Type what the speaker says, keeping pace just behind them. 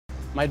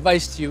My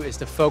advice to you is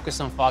to focus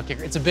on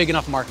FogKicker. It's a big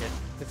enough market.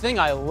 The thing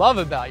I love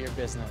about your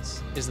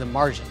business is the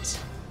margins.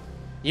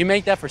 You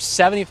make that for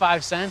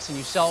 75 cents and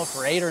you sell it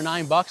for $8 or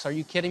 $9. Are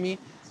you kidding me?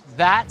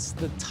 That's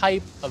the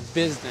type of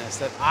business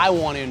that I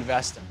want to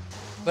invest in.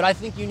 But I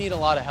think you need a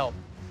lot of help.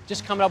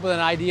 Just coming up with an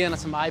idea and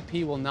some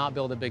IP will not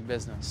build a big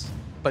business,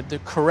 but the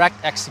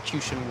correct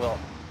execution will.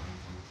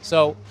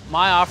 So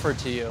my offer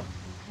to you,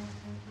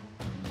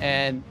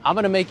 and I'm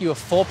gonna make you a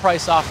full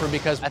price offer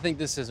because I think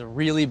this is a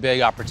really big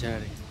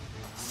opportunity.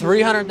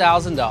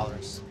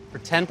 $300,000 for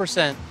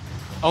 10%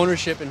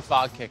 ownership in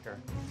FogKicker.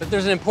 But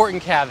there's an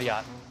important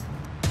caveat.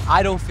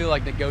 I don't feel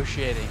like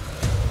negotiating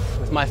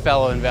with my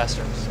fellow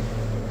investors.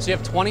 So you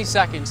have 20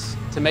 seconds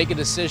to make a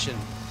decision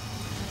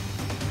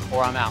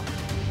or I'm out.